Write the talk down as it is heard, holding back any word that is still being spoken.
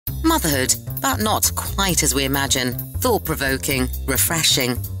Motherhood, but not quite as we imagine. Thought-provoking,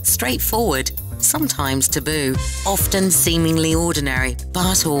 refreshing, straightforward, sometimes taboo, often seemingly ordinary,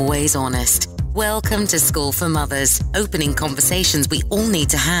 but always honest. Welcome to School for Mothers, opening conversations we all need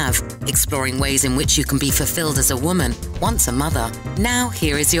to have, exploring ways in which you can be fulfilled as a woman, once a mother. Now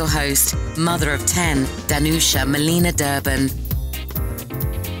here is your host, mother of 10, Danusha Melina Durban.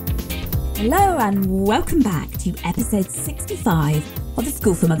 Hello and welcome back to episode 65 of the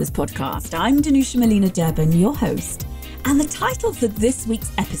School for Mothers podcast. I'm Danusha Melina Durban, your host, and the title for this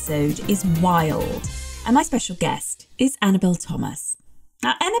week's episode is Wild, and my special guest is Annabel Thomas.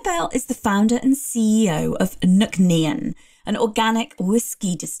 Now, Annabel is the founder and CEO of Nc'Nean, an organic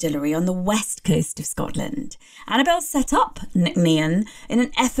whisky distillery on the west coast of Scotland. Annabel set up Nc'Nean in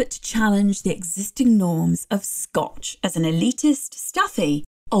an effort to challenge the existing norms of Scotch as an elitist, stuffy,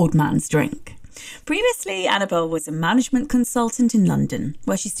 old man's drink. Previously, Annabel was a management consultant in London,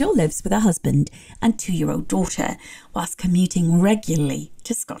 where she still lives with her husband and 2-year-old daughter, whilst commuting regularly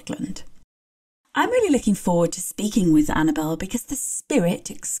to Scotland. I'm really looking forward to speaking with Annabel because the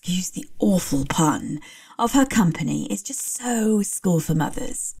spirit, excuse the awful pun, of her company is just so School for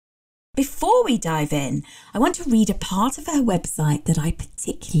Mothers. Before we dive in, I want to read a part of her website that I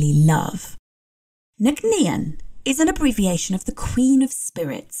particularly love. Nc'Nean is an abbreviation of the Queen of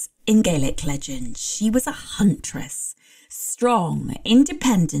Spirits in Gaelic legend. She was a huntress, strong,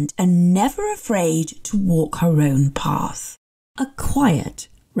 independent, and never afraid to walk her own path. A quiet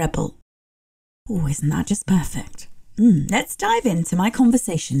rebel. Oh, isn't that just perfect? Let's dive into my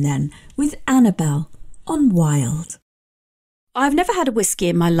conversation then with Annabel on Wild. I've never had a whiskey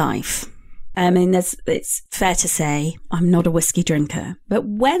in my life. I mean, it's fair to say I'm not a whiskey drinker. But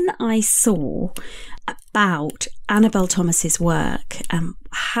when I saw about Annabel Thomas's work and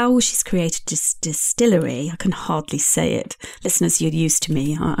how she's created this distillery, I can hardly say it. Listeners, you're used to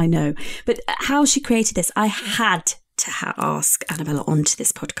me, I know. But how she created this, I had to ask Annabel onto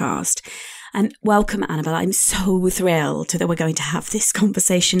this podcast. And welcome, Annabel. I'm so thrilled that we're going to have this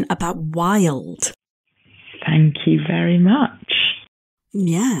conversation about Wild. Thank you very much.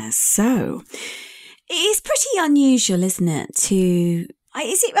 Yes, so it is pretty unusual, isn't it?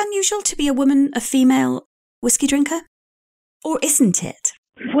 Is it unusual to be a woman, a female whiskey drinker? Or isn't it?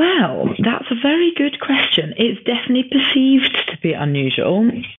 Well, that's a very good question. It's definitely perceived to be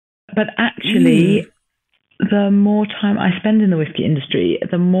unusual, but actually, the more time I spend in the whiskey industry,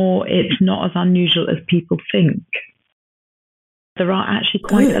 the more it's not as unusual as people think. There are actually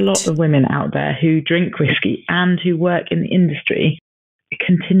quite a lot of women out there who drink whiskey and who work in the industry. It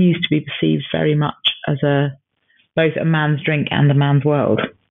continues to be perceived very much as both a man's drink and a man's world.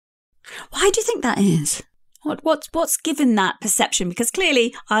 Why do you think that is? What's given that perception? Because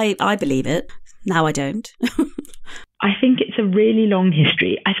clearly I believe it. Now I don't. I think it's a really long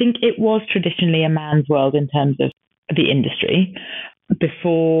history. I think it was traditionally a man's world in terms of the industry.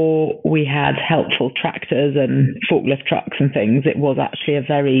 Before we had helpful tractors and forklift trucks and things, it was actually a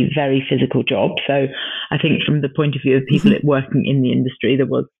very, very physical job. So I think from the point of view of people working in the industry,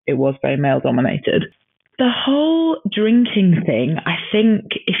 it was very male dominated. The whole drinking thing, I think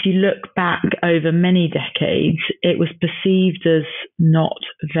if you look back over many decades, it was perceived as not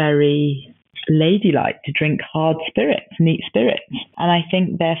very ladylike to drink hard spirits, neat spirits. And I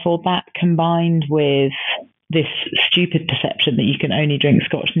think therefore that combined with this stupid perception that you can only drink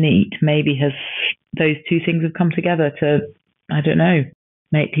Scotch neat, those two things have come together to, I don't know,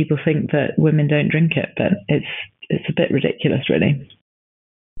 make people think that women don't drink it. But it's a bit ridiculous, really.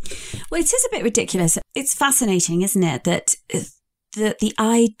 Well, it is a bit ridiculous. It's fascinating, isn't it, that the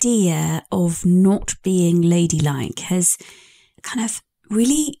idea of not being ladylike has kind of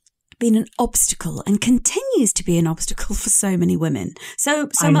really been an obstacle and continues to be an obstacle for so many women. So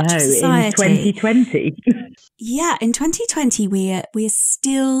much of society. In 2020. Yeah, in 2020, we are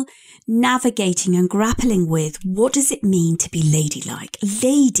still navigating and grappling with what does it mean to be ladylike?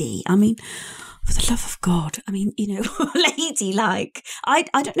 Lady, I mean, for the love of God, I mean, ladylike. I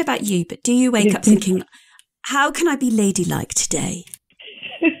don't know about you, but do you wake up thinking, how can I be ladylike today?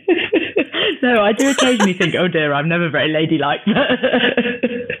 No, I do occasionally think, oh dear, I'm never very ladylike.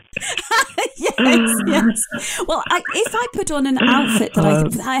 Yes. Well, if I put on an outfit that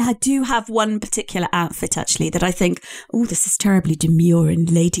I do have one particular outfit actually that I think, oh, this is terribly demure and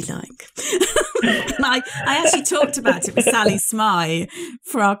ladylike. And I actually talked about it with Sally Smye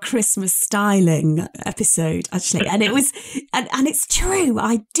for our Christmas styling episode, actually. And it was, and it's true,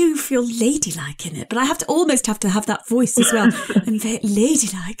 I do feel ladylike in it, but I almost have to have that voice as well. I'm very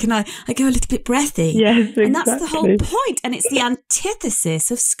ladylike and I go a little bit breathy. Yes, exactly. And that's the whole point. And it's the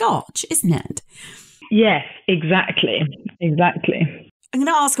antithesis of Scotch, isn't it? Yes, exactly. I'm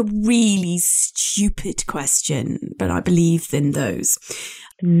going to ask a really stupid question, but I believe in those.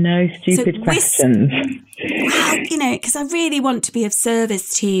 No stupid questions. Well, because I really want to be of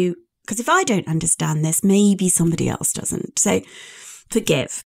service to you, because if I don't understand this, maybe somebody else doesn't. So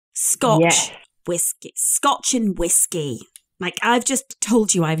forgive. Scotch, whiskey, Scotch and whiskey. Like, I've just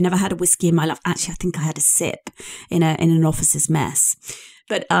told you, I've never had a whiskey in my life. Actually, I think I had a sip in an officer's mess.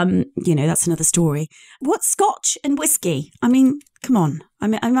 But, that's another story. What's Scotch and whiskey? I mean, come on.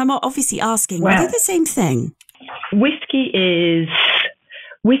 I'm obviously asking, are they the same thing? Whiskey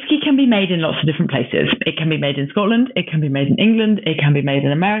can be made in lots of different places. It can be made in Scotland. It can be made in England. It can be made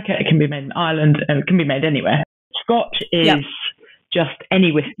in America. It can be made in Ireland. And it can be made anywhere. Scotch is just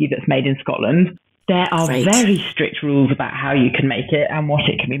any whiskey that's made in Scotland. There are very strict rules about how you can make it and what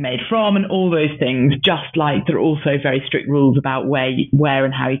it can be made from and all those things, just like there are also very strict rules about where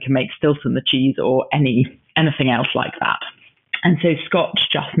and how you can make Stilton the cheese or anything else like that. And so Scotch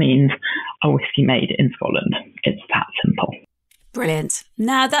just means a whiskey made in Scotland. It's that simple. Brilliant.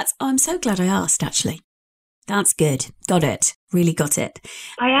 Now I'm so glad I asked, actually. That's good. Got it. Really got it.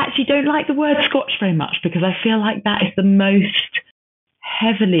 I actually don't like the word Scotch very much because I feel like that is the most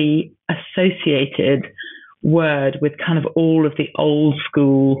heavily associated word with kind of all of the old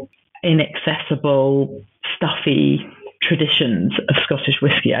school, inaccessible, stuffy traditions of Scottish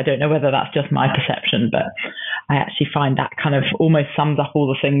whiskey. I don't know whether that's just my perception, but I actually find that kind of almost sums up all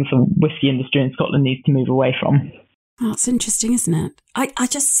the things the whiskey industry in Scotland needs to move away from. Oh, that's interesting, isn't it? I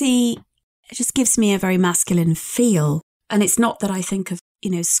just see, it just gives me a very masculine feel. And it's not that I think of,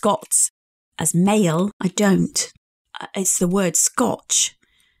 Scots as male. I don't. It's the word Scotch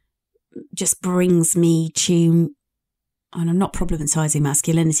just brings me to, and I'm not problematizing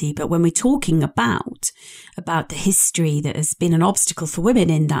masculinity, but when we're talking about the history that has been an obstacle for women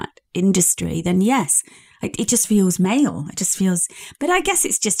in that industry, then yes, it just feels male. It just feels, but I guess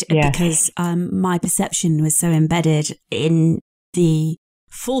it's just because my perception was so embedded in the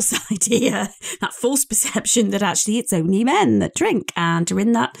false idea, that false perception that actually it's only men that drink and are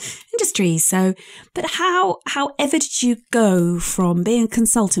in that industry. So, but however did you go from being a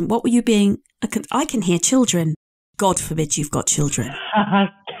consultant? What were you being? I can hear children. God forbid you've got children.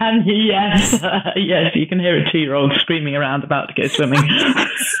 Can you? Yes. Yes, you can hear a 2-year-old screaming around about to go swimming.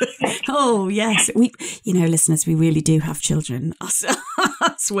 Oh, yes. We, listeners, we really do have children, us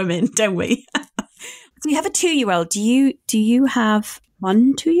women, don't we? We have a 2-year-old. Do you have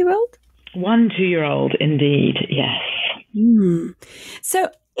one 2-year-old? One 2-year-old, indeed, yes. So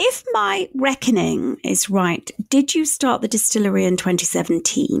if my reckoning is right, did you start the distillery in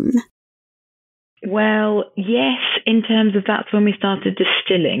 2017? Well, yes, in terms of that's when we started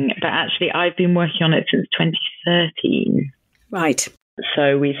distilling, but actually I've been working on it since 2013. Right.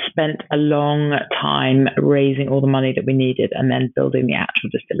 So we spent a long time raising all the money that we needed and then building the actual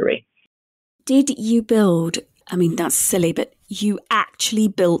distillery. Did you build, I mean, that's silly, but you actually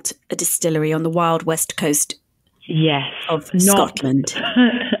built a distillery on the wild west coast of Scotland?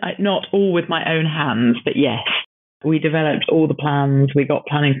 Not all with my own hands, but yes. We developed all the plans, we got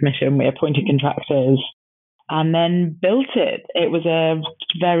planning permission, we appointed contractors, and then built it. It was a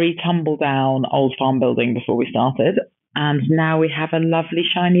very tumble-down old farm building before we started, and now we have a lovely,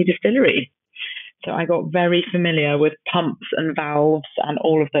 shiny distillery. So I got very familiar with pumps and valves and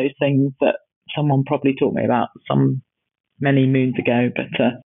all of those things that someone probably taught me about many moons ago, but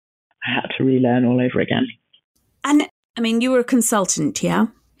I had to relearn all over again. And, I mean, you were a consultant, yeah,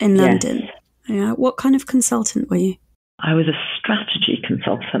 in London? Yes. Yeah. What kind of consultant were you? I was a strategy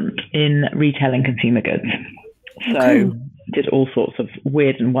consultant in retail and consumer goods. So did all sorts of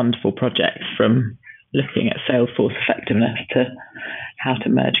weird and wonderful projects, from looking at sales force effectiveness to how to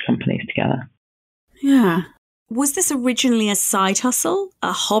merge companies together. Yeah. Was this originally a side hustle,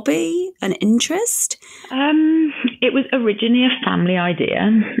 a hobby, an interest? It was originally a family idea,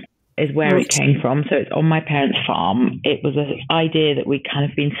 is where it came from. So it's on my parents' farm. It was an idea that we'd kind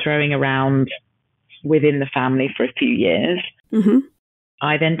of been throwing around within the family for a few years. Mm-hmm.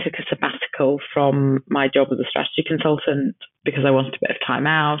 I then took a sabbatical from my job as a strategy consultant because I wanted a bit of time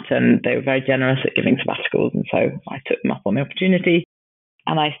out, and they were very generous at giving sabbaticals. And so I took them up on the opportunity.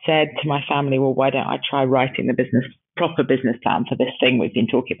 And I said to my family, well, why don't I try writing the proper business plan for this thing we've been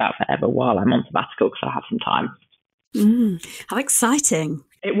talking about forever while I'm on sabbatical, because I have some time. How exciting.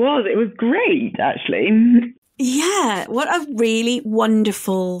 It was great, actually. Yeah, what a really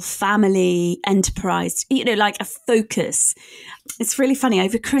wonderful family enterprise, like a focus. It's really funny,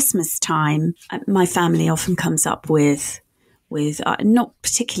 over Christmas time, my family often comes up with not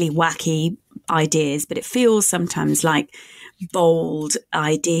particularly wacky ideas, but it feels sometimes like bold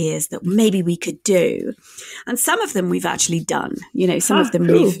ideas that maybe we could do. And some of them we've actually done, some of them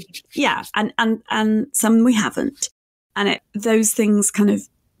cool. and some we haven't. And those things kind of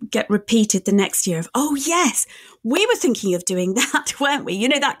get repeated the next year of, oh yes, we were thinking of doing that, weren't we?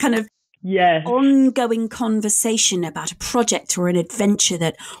 That kind of ongoing conversation about a project or an adventure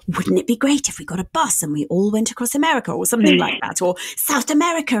that, wouldn't it be great if we got a bus and we all went across America or something like that, or South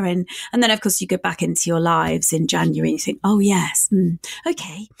America. And then, of course, you go back into your lives in January and you think, oh, yes,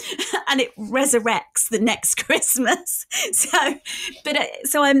 okay. And it resurrects the next Christmas.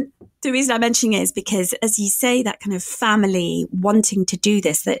 The reason I'm mentioning it is because, as you say, that kind of family wanting to do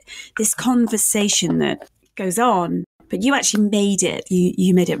this conversation that goes on, but you actually made it,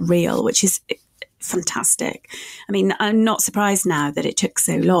 you made it real, which is fantastic. I mean, I'm not surprised now that it took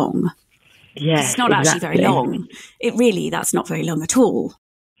so long. Yes, it's not actually very long. That's not very long at all.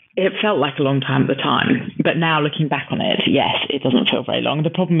 It felt like a long time at the time, but now looking back on it, yes, it doesn't feel very long.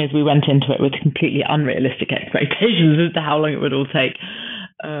 The problem is we went into it with completely unrealistic expectations as to how long it would all take,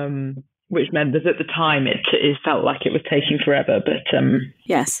 which meant that at the time it felt like it was taking forever. But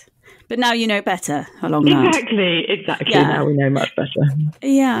yes. But now you know better along that. Exactly. Yeah. Now we know much better.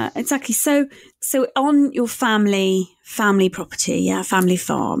 Yeah, exactly. So on your family property, family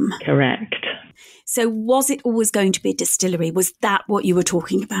farm. Correct. So was it always going to be a distillery? Was that what you were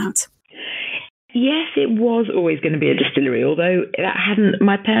talking about? Yes, it was always going to be a distillery, although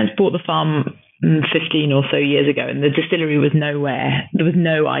my parents bought the farm 15 or so years ago, and the distillery was nowhere. There was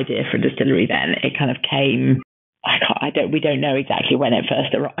no idea for a distillery then. It kind of came... we don't know exactly when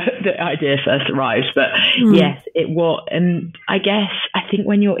the idea first arrived, but yes, it was. And I think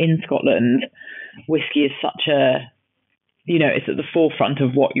when you're in Scotland, whiskey is such it's at the forefront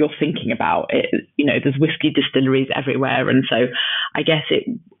of what you're thinking about. There's whiskey distilleries everywhere. And so I guess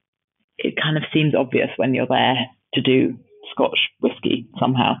it kind of seems obvious when you're there to do Scotch whiskey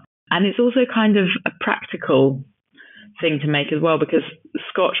somehow. And it's also kind of a practical thing to make as well, because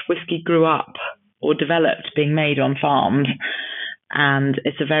Scotch whiskey grew up or developed being made on farms, and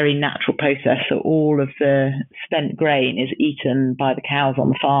it's a very natural process. So all of the spent grain is eaten by the cows on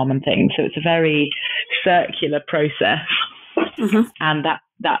the farm and things. So it's a very circular process, and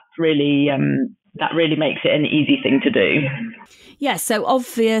that really makes it an easy thing to do. Yeah, so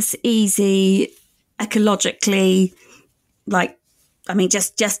obvious, easy, ecologically,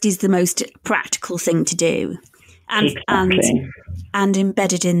 just is the most practical thing to do, and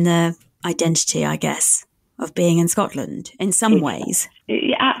embedded in the identity, I guess, of being in Scotland in some ways.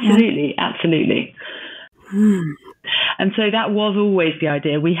 Yeah, absolutely. And so that was always the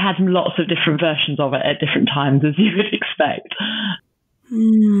idea. We had lots of different versions of it at different times, as you would expect.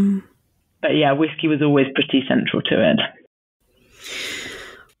 But yeah, whiskey was always pretty central to it.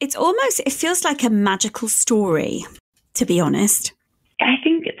 It feels like a magical story, to be honest. I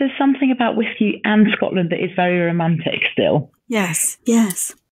think there's something about whiskey and Scotland that is very romantic still. Yes.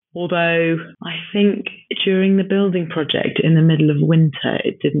 Although I think during the building project in the middle of winter,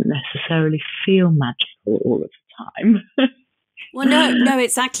 it didn't necessarily feel magical all of the time. Well, no,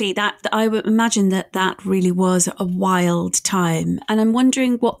 exactly. That I would imagine that really was a wild time. And I'm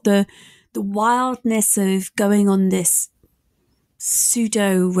wondering what the wildness of going on this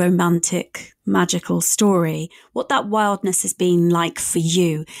pseudo-romantic magical story, what that wildness has been like for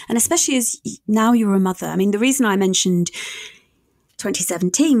you. And especially as now you're a mother. I mean, the reason I mentioned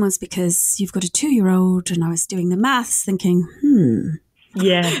 2017 was because you've got a 2-year-old, and I was doing the maths thinking,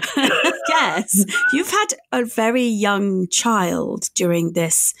 Yeah. Yes. You've had a very young child during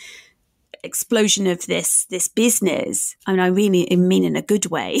this explosion of this business. I mean, I really mean in a good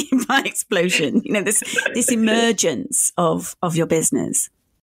way by explosion, this emergence of your business.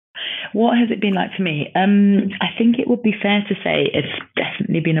 What has it been like for me? I think it would be fair to say it's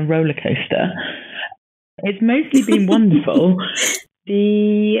definitely been a roller coaster. It's mostly been wonderful.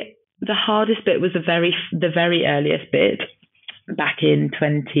 The hardest bit was the very earliest bit back in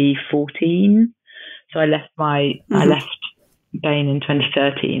 2014. So I left Bain in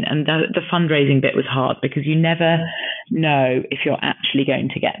 2013, and the fundraising bit was hard because you never know if you're actually going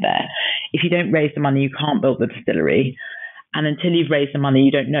to get there. If you don't raise the money, you can't build the distillery, and until you've raised the money,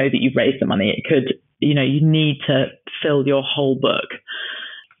 you don't know that you've raised the money. It could, you need to fill your whole book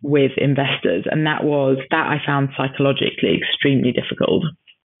with investors, and that I found psychologically extremely difficult.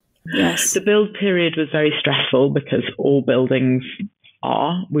 Yes. The build period was very stressful because all buildings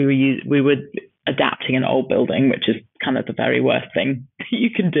are. We were adapting an old building, which is kind of the very worst thing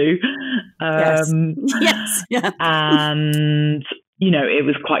you can do. Yes. Yeah. And it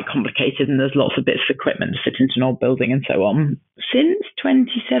was quite complicated, and there's lots of bits of equipment to fit into an old building and so on. since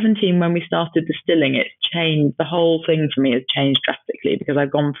 2017, when we started distilling, it's changed. The whole thing for me has changed drastically, because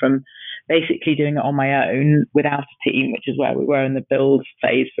I've gone from basically doing it on my own without a team, which is where we were in the build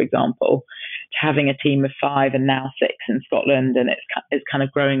phase, for example, to having a team of 5 and now 6 in Scotland, and it's kind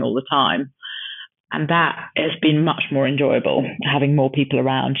of growing all the time. And that has been much more enjoyable, having more people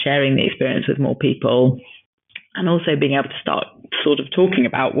around, sharing the experience with more people, and also being able to start sort of talking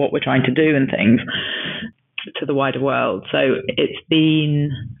about what we're trying to do and things to the wider world. So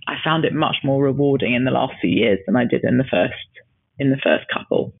I found it much more rewarding in the last few years than I did in the first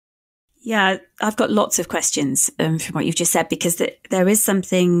couple. Yeah, I've got lots of questions from what you've just said, because there is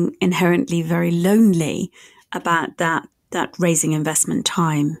something inherently very lonely about that raising investment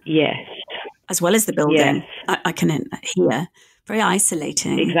time. Yes. As well as the building. Yes. I can hear. Very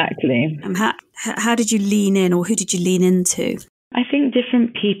isolating. Exactly. How did you lean in, or who did you lean into? I think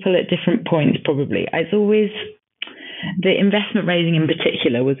different people at different points, probably. It's always, the investment raising in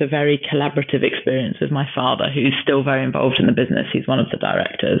particular was a very collaborative experience with my father, who's still very involved in the business. He's one of the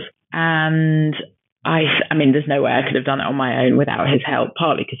directors. And I mean, there's no way I could have done it on my own without his help,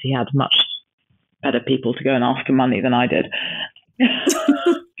 partly because he had much better people to go and ask for money than I did.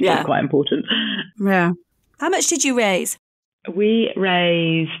 Yeah. It's quite important. Yeah. How much did you raise? We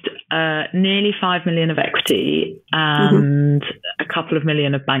raised nearly 5 million of equity and a couple of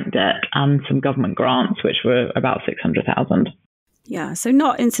million of bank debt and some government grants, which were about 600,000. Yeah, so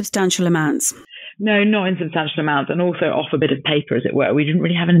not insubstantial amounts. No, not insubstantial amounts, and also off a bit of paper, as it were. We didn't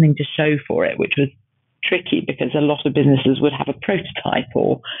really have anything to show for it, which was tricky, because a lot of businesses would have a prototype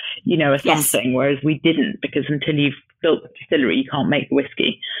or, a something, whereas we didn't, because until you've built the distillery, you can't make the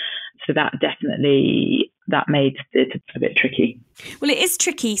whiskey. So that made it a bit tricky. Well, it is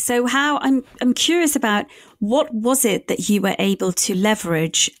tricky. So I'm curious about, what was it that you were able to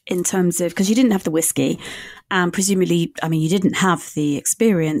leverage in terms of, because you didn't have the whiskey, and presumably, you didn't have the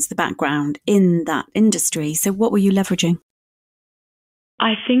experience, the background in that industry. So what were you leveraging?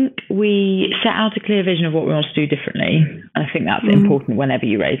 I think we set out a clear vision of what we want to do differently. I think that's important whenever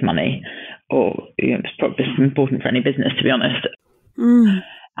you raise money, or it's probably important for any business, to be honest.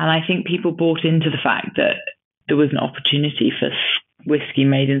 And I think people bought into the fact that there was an opportunity for whiskey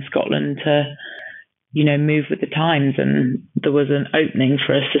made in Scotland to, move with the times, and there was an opening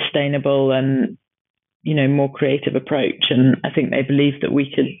for a sustainable and, more creative approach. And I think they believed that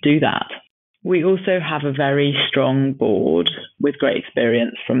we could do that. We also have a very strong board with great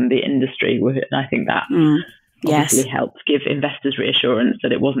experience from the industry, and I think that obviously helped give investors reassurance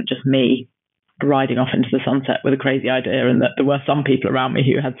that it wasn't just me riding off into the sunset with a crazy idea, and that there were some people around me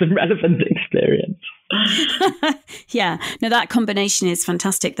who had some relevant experience. Yeah, no, that combination is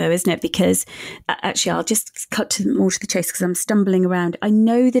fantastic though, isn't it? Because actually, I'll just cut more to the chase, because I'm stumbling around. I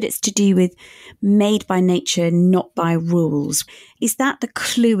know that it's to do with made by nature, not by rules. Is that the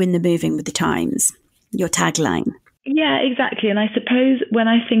clue in the moving with the times, your tagline? Yeah, exactly. And I suppose when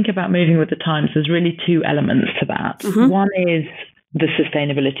I think about moving with the times, there's really 2 elements to that. One is the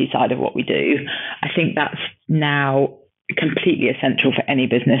sustainability side of what we do. I think that's now completely essential for any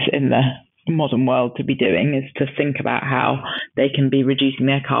business in the modern world to be doing, is to think about how they can be reducing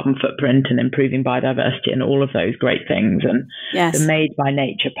their carbon footprint and improving biodiversity and all of those great things. And the made by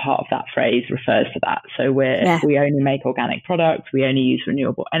nature part of that phrase refers to that. So we only make organic products, we only use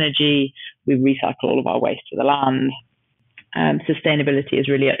renewable energy, we recycle all of our waste to the land. Sustainability is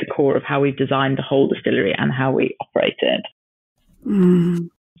really at the core of how we've designed the whole distillery and how we operate it.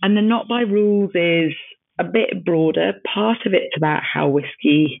 And the not by rules is a bit broader. Part of it's about how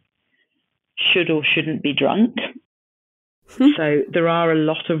whiskey should or shouldn't be drunk. So there are a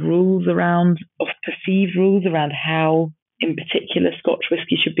lot of perceived rules around how, in particular, Scotch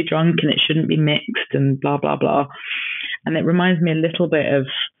whiskey should be drunk, and it shouldn't be mixed and blah, blah, blah. And it reminds me a little bit of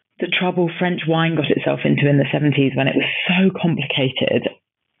the trouble French wine got itself into in the 70s, when it was so complicated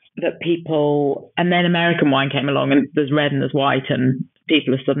that people, and then American wine came along, and there's red and there's white, and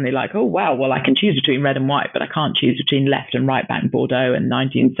people are suddenly like, oh, wow, well, I can choose between red and white, but I can't choose between left and right bank Bordeaux in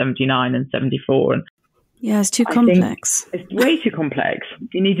 1979 and 74. And yeah, it's too complex. It's way too complex.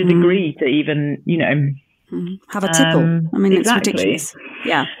 You need a degree to even, have a tipple. Exactly. It's ridiculous.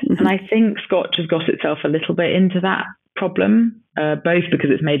 Yeah. And I think Scotch has got itself a little bit into that problem, both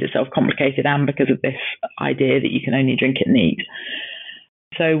because it's made itself complicated and because of this idea that you can only drink it neat.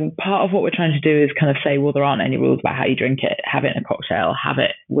 So part of what we're trying to do is kind of say, well, there aren't any rules about how you drink it. Have it in a cocktail, have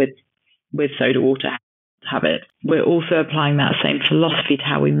it with soda water, have it. We're also applying that same philosophy to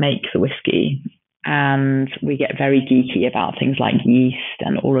how we make the whiskey. And we get very geeky about things like yeast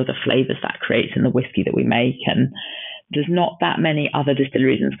and all of the flavours that creates in the whiskey that we make. And there's not that many other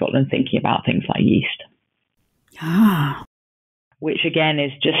distilleries in Scotland thinking about things like yeast. Ah. which again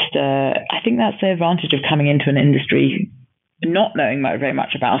is just, I think that's the advantage of coming into an industry not knowing very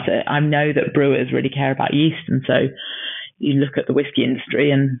much about it. I know that brewers really care about yeast, and so you look at the whiskey industry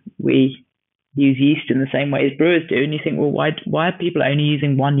and we use yeast in the same way as brewers do, and you think, well, why are people only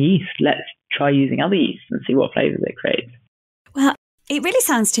using one yeast? Let's try using other yeasts and see what flavors it creates. Well, it really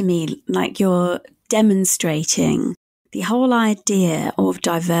sounds to me like you're demonstrating the whole idea of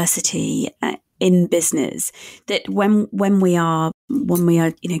diversity in business, that when we are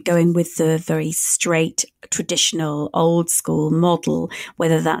going with the very straight, traditional, old school model,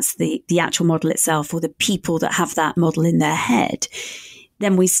 whether that's the actual model itself or the people that have that model in their head,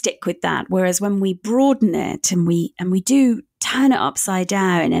 then we stick with that. Whereas when we broaden it and we do turn it upside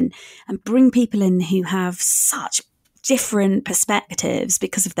down and bring people in who have such different perspectives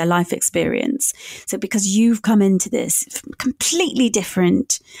because of their life experience. So because you've come into this completely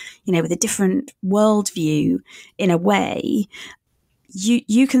different, with a different worldview in a way,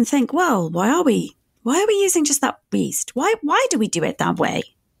 you can think, well, why are we using just that yeast? Why do we do it that way?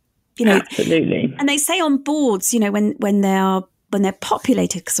 Absolutely. And they say on boards, when they're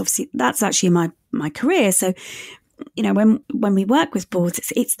populated, because obviously that's actually my career. So, when we work with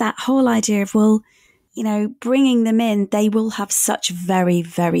boards, it's that whole idea of, well, bringing them in, they will have such very,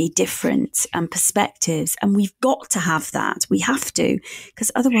 very different perspectives. And we've got to have that. We have to,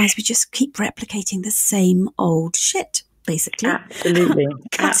 because otherwise we just keep replicating the same old shit, basically. Absolutely.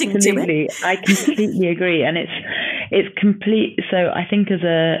 Absolutely. I completely agree. And it's complete. So I think as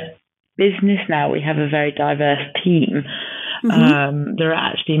a business now, we have a very diverse team. Mm-hmm. There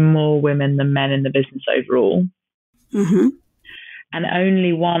are actually more women than men in the business overall. Mm-hmm. And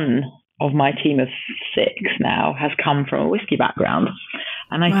only one of my team of 6 now has come from a whiskey background.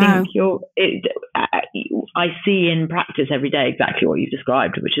 And I think I see in practice every day exactly what you've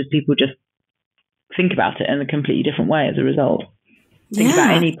described, which is people just think about it in a completely different way as a result. Think about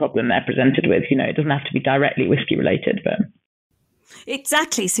any problem they're presented with. It doesn't have to be directly whiskey related, but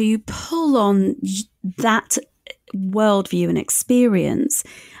exactly. So you pull on that worldview and experience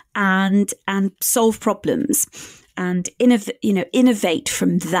and solve problems and innovate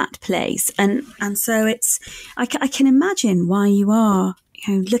from that place. And so it's, I can imagine why you are,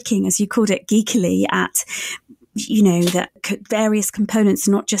 looking, as you called it, geekily at, that various components,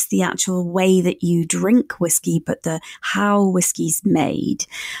 not just the actual way that you drink whiskey, but the how whiskey's made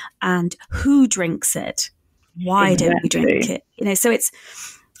and who drinks it. Why don't we drink it? So it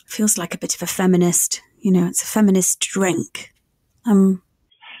feels like a bit of a feminist, it's a feminist drink.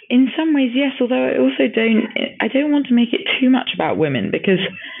 In some ways, yes, although I don't want to make it too much about women, because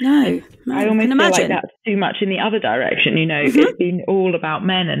I almost feel like that's too much in the other direction. Mm-hmm. It's been all about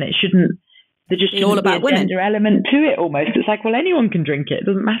men, and there shouldn't be all about women. Gender element to it almost. It's like, well, anyone can drink it. It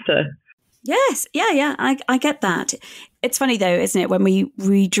doesn't matter. Yes. Yeah. I get that. It's funny though, isn't it? When we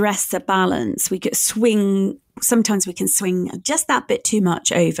redress the balance, we could swing. Sometimes we can swing just that bit too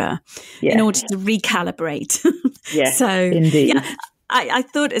much over in order to recalibrate. Yes, so indeed. Yeah. I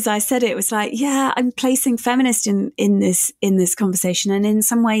thought, as I said it was like, I'm placing feminist in this conversation, and in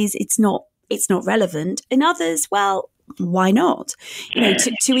some ways it's not relevant. In others, well, why not?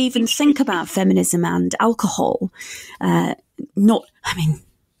 To even think about feminism and alcohol, the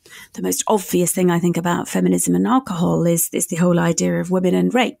most obvious thing I think about feminism and alcohol is the whole idea of women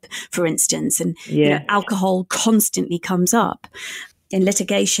and rape, for instance, and alcohol constantly comes up in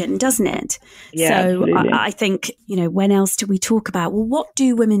litigation, doesn't it? Yeah, so I think, when else do we talk about, well, what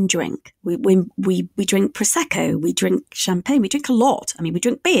do women drink? We drink Prosecco, we drink champagne, we drink a lot. We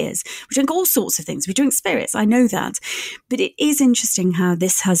drink beers, we drink all sorts of things. We drink spirits, I know that. But it is interesting how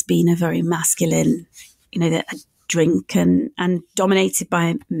this has been a very masculine, drink and dominated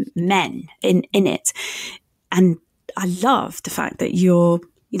by men in it. And I love the fact that you're,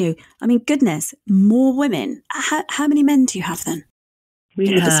 goodness, more women. How many men do you have then? We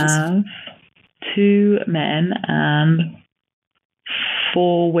have 2 men and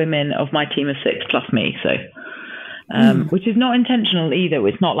 4 women of my team of 6 plus me. So, which is not intentional either.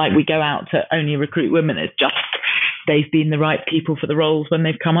 It's not like we go out to only recruit women. It's just they've been the right people for the roles when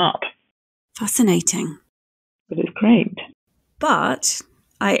they've come up. Fascinating. But it's great. But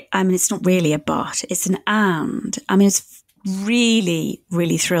it's not really a but. It's an and. It's really,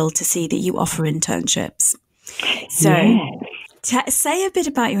 really thrilled to see that you offer internships. So. Say a bit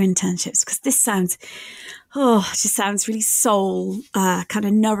about your internships, because this sounds, just sounds really soul kind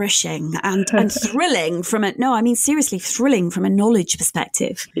of nourishing and thrilling seriously thrilling from a knowledge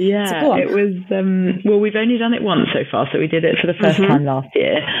perspective. Yeah, so it was, we've only done it once so far, so we did it for the first time last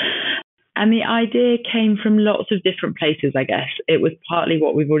year. And the idea came from lots of different places, I guess. It was partly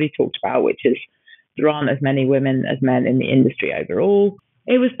what we've already talked about, which is There aren't as many women as men in the industry overall.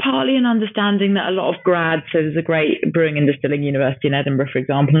 It was partly an understanding that a lot of grads, so there's a great brewing and distilling university in Edinburgh, for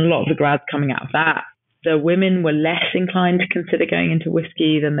example, and a lot of the grads coming out of that, the women were less inclined to consider going into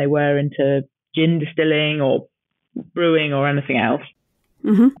whiskey than they were into gin distilling or brewing or anything else.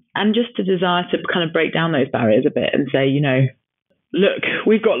 Mm-hmm. And just a desire to kind of break down those barriers a bit and say, look,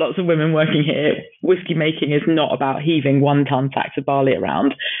 we've got lots of women working here. Whiskey making is not about heaving 1-ton sacks of barley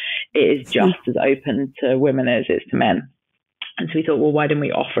around. It is just as open to women as it is to men. And so we thought, well, why don't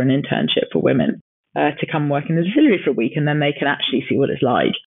we offer an internship for women to come work in the distillery for a week, and then they can actually see what it's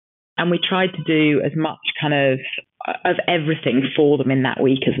like. And we tried to do as much kind of everything for them in that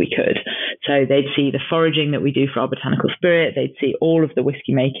week as we could. So they'd see the foraging that we do for our botanical spirit. They'd see all of the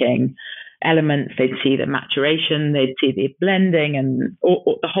whiskey making elements. They'd see the maturation. They'd see the blending and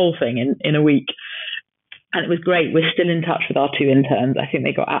the whole thing in a week. And it was great. We're still in touch with our 2 interns. I think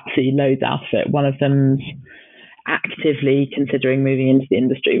they got absolutely loads out of it. One of them's actively considering moving into the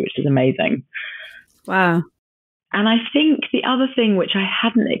industry, which is amazing. Wow. And I think the other thing, which I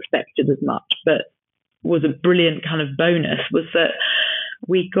hadn't expected as much, but was a brilliant kind of bonus, was that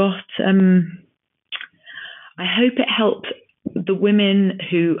we got, I hope it helped the women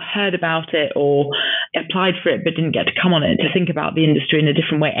who heard about it or applied for it but didn't get to come on it to think about the industry in a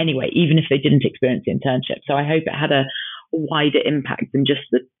different way anyway, even if they didn't experience the internship. So I hope it had a wider impact than just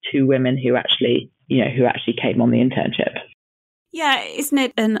the 2 women who actually came on the internship. Yeah, isn't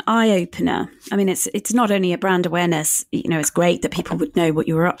it an eye-opener? I mean, it's not only a brand awareness, it's great that people would know what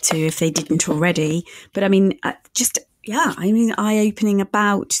you were up to if they didn't already, but I mean, eye-opening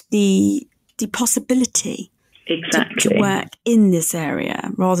about the possibility exactly to work in this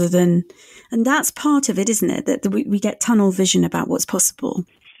area rather than, and that's part of it, isn't it? That we get tunnel vision about what's possible.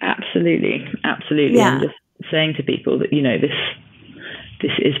 Absolutely. Yeah. And just saying to people that,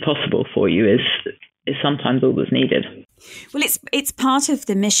 this is possible for you is sometimes all that's needed. Well, it's part of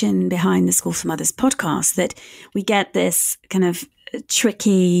the mission behind the School for Mothers podcast that we get this kind of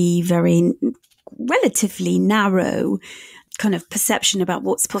tricky, very relatively narrow kind of perception about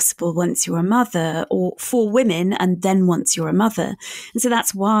what's possible once you're a mother, or for women, and then once you're a mother. And so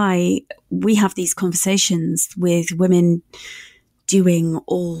that's why we have these conversations with women doing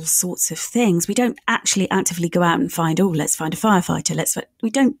all sorts of things. We don't actually actively go out and find, let's find a firefighter. We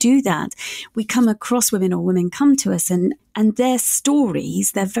don't do that. We come across women, or women come to us, and their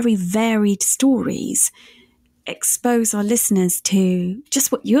stories, their very varied stories, expose our listeners to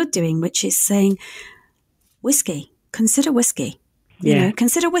just what you're doing, which is saying, whiskey, consider whiskey. Yeah.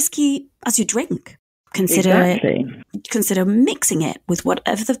 Consider whiskey as you drink. Consider mixing it with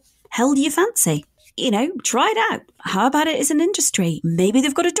whatever the hell you fancy. Try it out. How about it as an industry? Maybe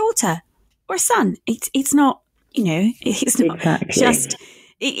they've got a daughter or a son. It's not, it's not exactly. just,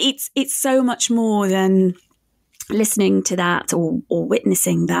 it's so much more than listening to that or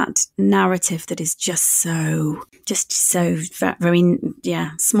witnessing that narrative that is just so very,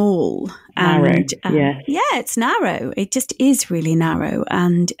 small. Narrow, and it's narrow. It just is really narrow.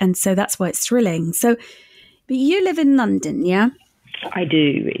 And so that's why it's thrilling. So, but you live in London, yeah? I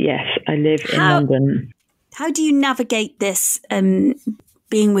do, yes. I live in London. How do you navigate this,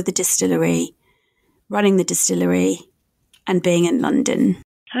 being with the distillery, running the distillery, and being in London?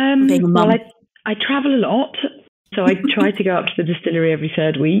 Being a mum? Well, I travel a lot, so I try to go up to the distillery every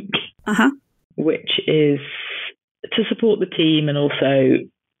 3rd week, which is to support the team, and also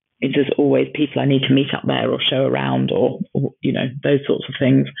there's always people I need to meet up there or show around or those sorts of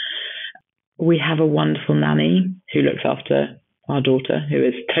things. We have a wonderful nanny who looks after our daughter, who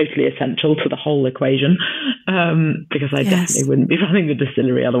is totally essential to the whole equation, because I definitely wouldn't be running the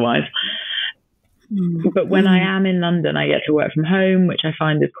distillery otherwise. But when I am in London, I get to work from home, which I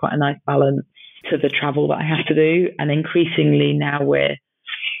find is quite a nice balance to the travel that I have to do. And increasingly now we're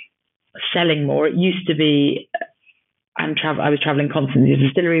selling more. It used to be I was traveling constantly to the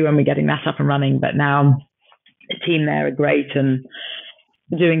distillery when we're getting that up and running, but now the team there are great and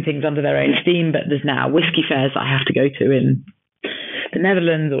doing things under their own steam. But there's now whiskey fairs that I have to go to in the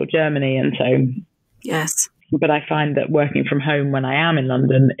Netherlands or Germany, and so yes. But I find that working from home when I am in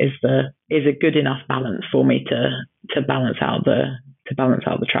London is a good enough balance for me to balance out the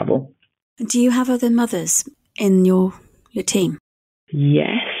travel. Do you have other mothers in your team?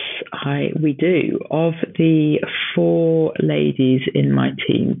 Yes, we do. Of the 4 ladies in my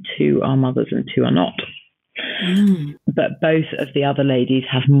team, 2 are mothers and 2 are not. But both of the other ladies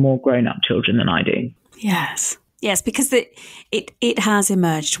have more grown-up children than I do. Yes, because it has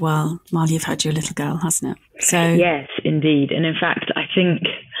emerged while you've had your little girl, hasn't it? So yes, indeed. And in fact, I think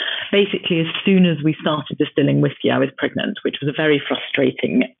basically as soon as we started distilling whiskey, I was pregnant, which was a very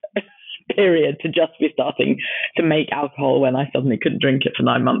frustrating period to just be starting to make alcohol when I suddenly couldn't drink it for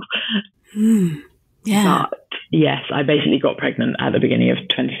 9 months. Yeah. But yes, I basically got pregnant at the beginning of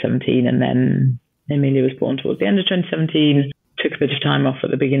 2017, and then Amelia was born towards the end of 2017. Took a bit of time off at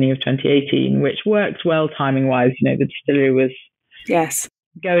the beginning of 2018, which worked well timing wise. You know, the distillery was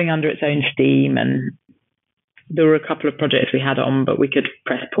going under its own steam, and there were a couple of projects we had on, but we could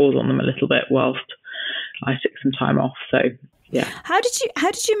press pause on them a little bit whilst I took some time off. So yeah. How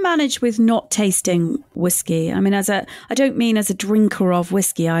did you manage with not tasting whiskey? I mean, I don't mean as a drinker of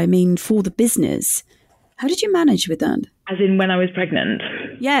whiskey, I mean for the business. How did you manage with that? As in when I was pregnant?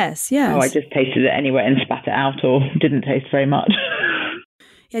 Yes. Oh, I just tasted it anyway and spat it out, or didn't taste very much.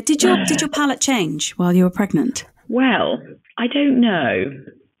 Yeah. Did your palate change while you were pregnant? Well, I don't know.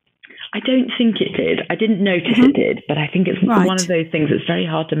 I don't think it did. I didn't notice it did, but I think it's one of those things that's very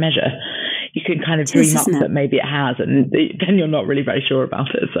hard to measure. You can kind of dream up that maybe it has, and then you're not really very sure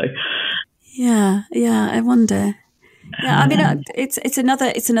about it. So, yeah, I wonder. Yeah, I mean, it's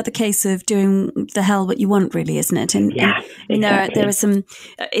another case of doing the hell what you want, really, isn't it? And exactly. there are some.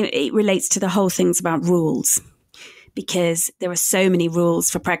 It relates to the whole things about rules, because there are so many rules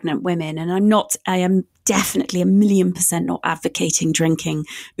for pregnant women, and I am definitely 1,000,000% not advocating drinking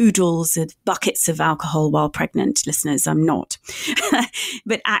oodles of buckets of alcohol while pregnant, listeners. I'm not.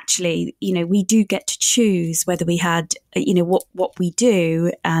 But actually, we do get to choose whether we had, what we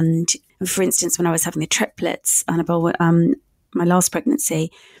do. And for instance, when I was having the triplets, Annabel, my last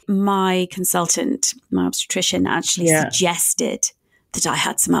pregnancy, my consultant, my obstetrician, actually suggested that I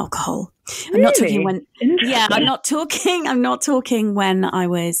had some alcohol. Really? I'm not talking I'm not talking when I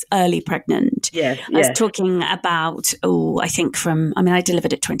was early pregnant. Yes. I was talking about, I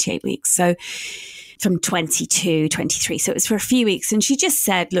delivered at 28 weeks. So from 22, 23. So it was for a few weeks. And she just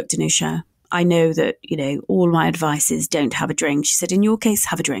said, look, Danusha, I know that, all my advice is don't have a drink. She said, in your case,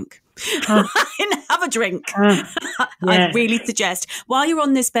 have a drink. Have a drink. I really suggest, while you're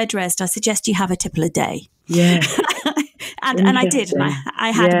on this bed rest, I suggest you have a tipple a day. Yeah. and I did. And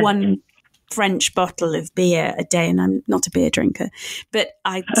I had one French bottle of beer a day, and I'm not a beer drinker. But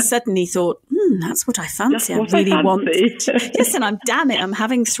I suddenly thought, that's what I fancy. I really want. Listen, I'm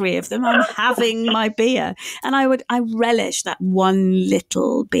having 3 of them. I'm having my beer. And I relish that one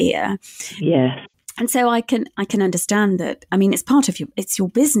little beer. Yes. And so I can understand that. I mean, it's part of it's your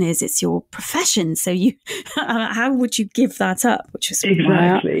business, it's your profession. So how would you give that up? Which is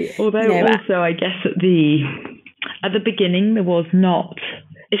exactly. Although also, I guess at the beginning there was not.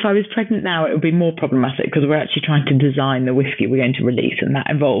 If I was pregnant now, it would be more problematic because we're actually trying to design the whiskey we're going to release, and that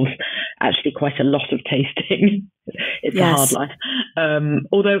involves actually quite a lot of tasting. It's a hard life.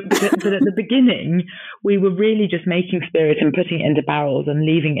 But at the beginning, we were really just making spirit and putting it into barrels and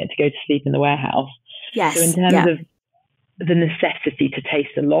leaving it to go to sleep in the warehouse. Yes. So in terms of the necessity to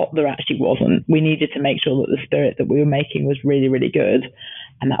taste a lot, there actually wasn't. We needed to make sure that the spirit that we were making was really, really good,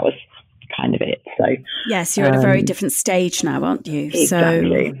 and that was kind of it. So yes, you're at a very different stage now, aren't you?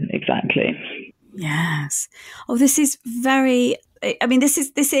 Exactly. Yes. Oh, this is very. I mean, this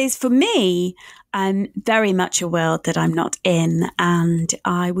is for me. Very much a world that I'm not in, and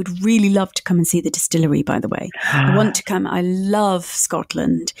I would really love to come and see the distillery. By the way, I want to come. I love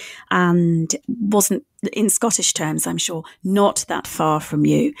Scotland, and wasn't in Scottish terms, I'm sure, not that far from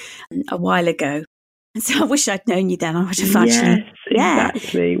you a while ago. And so I wish I'd known you then. I would have actually. Yes,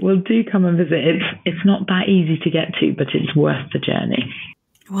 exactly. Well, do come and visit. It's not that easy to get to, but it's worth the journey.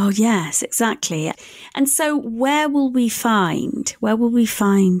 Well, yes, exactly. And so where will we find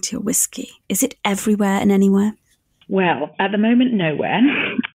your whiskey? Is it everywhere and anywhere? Well, at the moment, nowhere,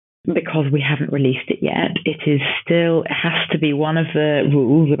 because we haven't released it yet. It has to be, one of the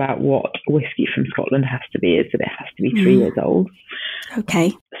rules about what whiskey from Scotland has to be is that it has to be 3 years old.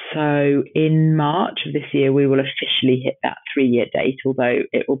 Okay. So in March of this year, we will officially hit that 3-year date, although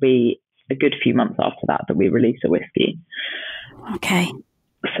it will be a good few months after that we release a whiskey. Okay.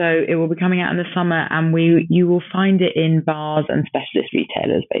 So it will be coming out in the summer, and you will find it in bars and specialist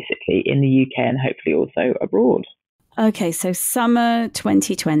retailers, basically, in the UK and hopefully also abroad. Okay, so summer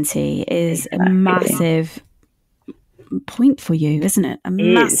 2020 is a massive point for you, isn't it?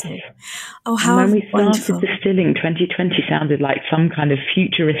 Massive. Oh, how when we wonderful. started distilling, 2020 sounded like some kind of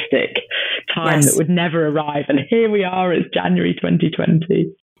futuristic time that would never arrive. And here we are, it's January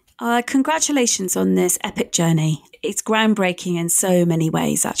 2020. Congratulations on this epic journey. It's groundbreaking in so many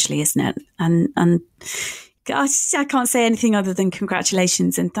ways, actually, isn't it? And gosh, I can't say anything other than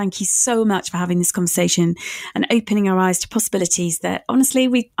congratulations. And thank you so much for having this conversation and opening our eyes to possibilities that,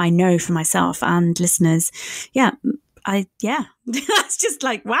 honestly, I know for myself and listeners. That's just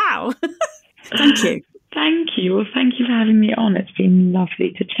like, wow. Thank you. Thank you. Well, thank you for having me on. It's been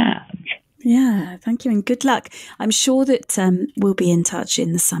lovely to chat. Yeah, thank you and good luck. I'm sure that we'll be in touch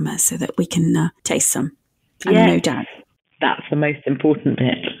in the summer so that we can taste some. Yes, no doubt. That's the most important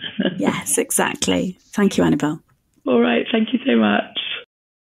bit. Yes, exactly. Thank you, Annabel. All right, thank you so much.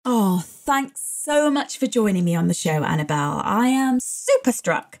 Oh, thanks so much for joining me on the show, Annabel. I am super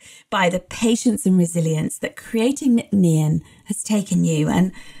struck by the patience and resilience that creating Nc'Nean has taken you,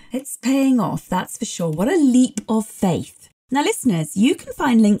 and it's paying off, that's for sure. What a leap of faith. Now, listeners, you can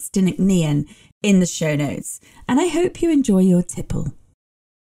find links to Nc'Nean in the show notes, and I hope you enjoy your tipple.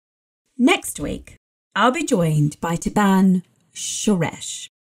 Next week, I'll be joined by Taban Shoresh.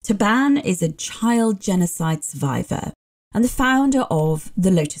 Taban is a child genocide survivor and the founder of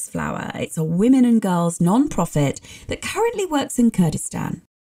The Lotus Flower. It's a women and girls non-profit that currently works in Kurdistan.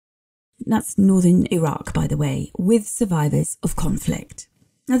 That's northern Iraq, by the way, with survivors of conflict.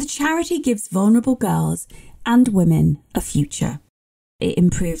 Now, the charity gives vulnerable girls and women a future. It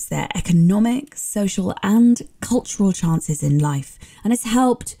improves their economic, social and cultural chances in life and has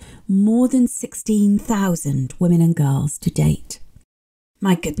helped more than 16,000 women and girls to date.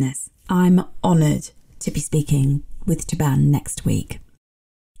 My goodness, I'm honoured to be speaking with Taban next week.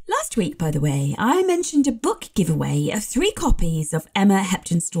 Last week, by the way, I mentioned a book giveaway of 3 copies of Emma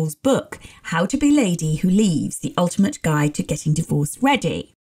Heptonstall's book, How to Be Lady Who Leaves, The Ultimate Guide to Getting Divorced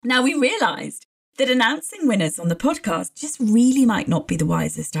Ready. Now, we realised that announcing winners on the podcast just really might not be the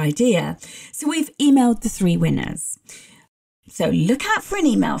wisest idea, so we've emailed the 3 winners. So look out for an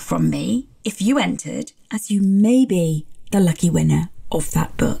email from me if you entered, as you may be the lucky winner of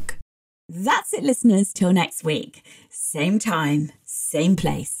that book. That's it, listeners, till next week. Same time, same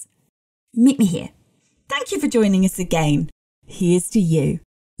place. Meet me here. Thank you for joining us again. Here's to you.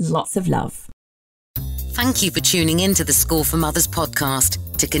 Lots of love. Thank you for tuning in to the School for Mothers podcast.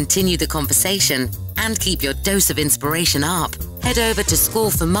 To continue the conversation and keep your dose of inspiration up, head over to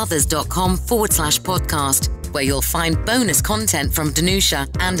schoolformothers.com/podcast, where you'll find bonus content from Danusha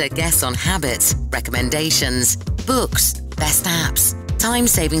and a guest on habits, recommendations, books, best apps,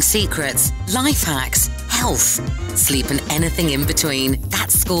 time-saving secrets, life hacks, health, sleep and anything in between.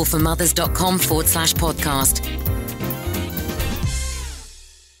 That's schoolformothers.com/podcast.